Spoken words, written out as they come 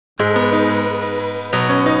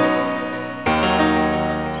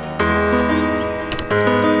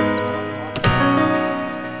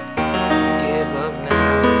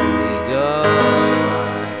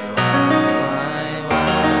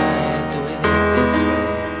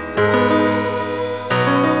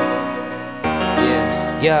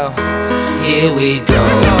Yo, here we go,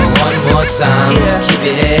 one more time. Keep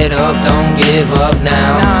your head up, don't give up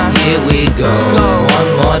now. Here we go,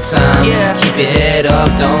 one more time. Keep your head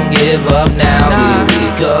up, don't give up now. Here we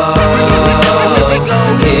go,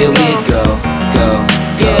 here we go, go,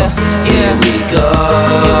 go. Here we go,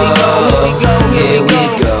 here we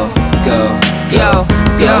go, go, go,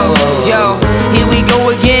 go. Yo, here we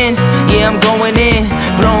go again. Yeah, I'm going in,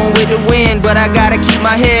 blowing with the wind, but I gotta keep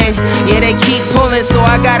my head. Yeah, they keep pulling, so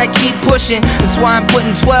I gotta keep pushing. That's why I'm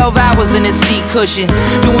putting 12 hours in this seat cushion.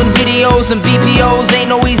 Doing videos and BPOs, ain't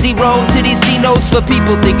no easy road to these C notes, but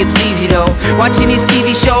people think it's easy though. Watching these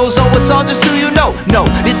TV shows, oh, it's all just who you know. No,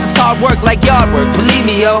 this is hard work like yard work, believe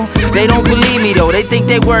me, yo. They don't believe me though, they think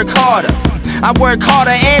they work harder. I work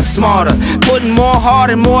harder and smarter, putting more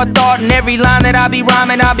heart and more thought in every line that I be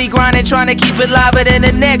rhyming. I be grinding, trying to keep it liver than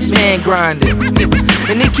the next man grinding.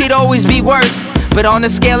 And it could always be worse, but on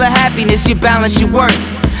the scale of happiness, you balance your worth,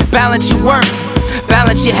 balance your work,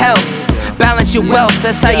 balance your health, balance your wealth.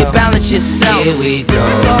 That's how you balance yourself. Here we go,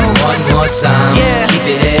 one more time. Keep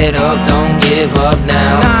your head up, don't give up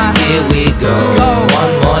now. Here we go,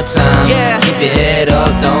 one more time. Keep your head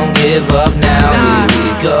up, don't give up now. Here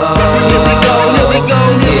we go, here we go, here we go,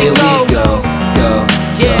 here we go, go,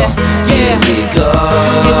 yeah, here we go,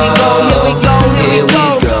 here we go, here we go, here we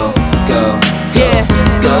go, go, yeah,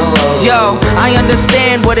 go. Yo, I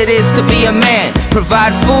understand what it is to be a man,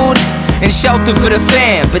 provide food and shelter for the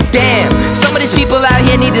fam. But damn, some of these people out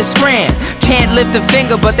here need to scram. Can't lift a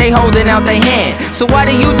finger, but they holding out their hand. So why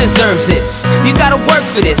do you deserve this? You gotta work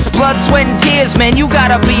for this. Blood, sweat, and tears, man, you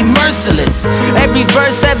gotta be merciless. Every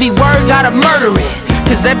verse, every word, gotta murder it.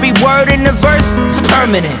 Cause every word in the verse is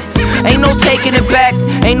permanent. Ain't no taking it back,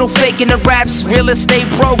 ain't no faking the raps. Real estate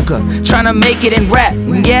broker, tryna make it in rap.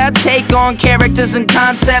 Yeah, I take on characters and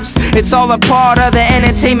concepts. It's all a part of the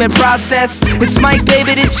entertainment process. It's Mike,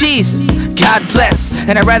 Bebe, to Jesus, God bless.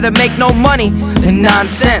 And I'd rather make no money than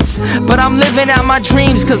nonsense. But I'm living out my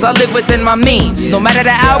dreams cause I live within my means. No matter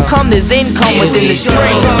the outcome, there's income within this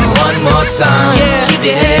dream. One more time, keep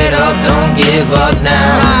your head up, don't give up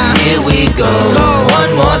now. Here we go,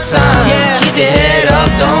 one more time. Keep your head up,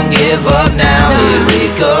 don't give up now. Here we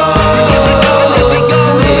go, here we go, here we go,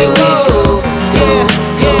 here we go,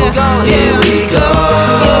 go, go, here we go,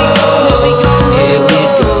 here we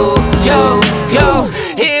go, yo, yo,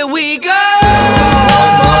 here we go.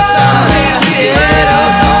 One more time, keep your head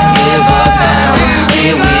up, don't give up now.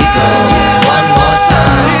 Here we go, one more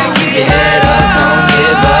time, keep your head up, don't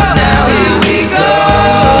give up now. Here we go,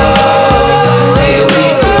 here we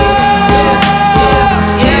go,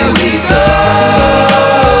 here we go.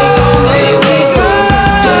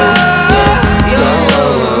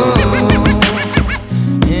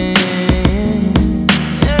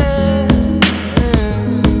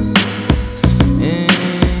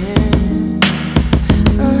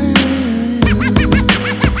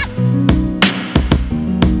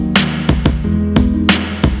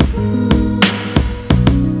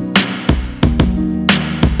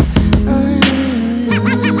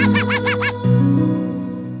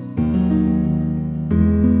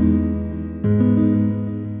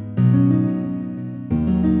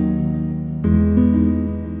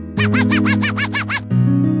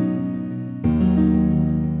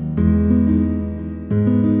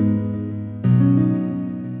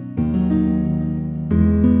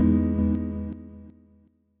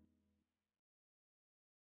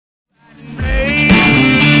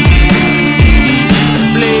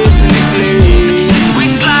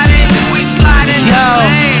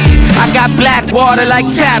 Black water like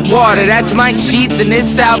tap water, that's Mike Sheets in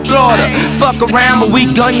this South Florida. Fuck around but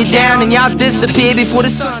we gun you down and y'all disappear before the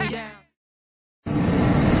sun.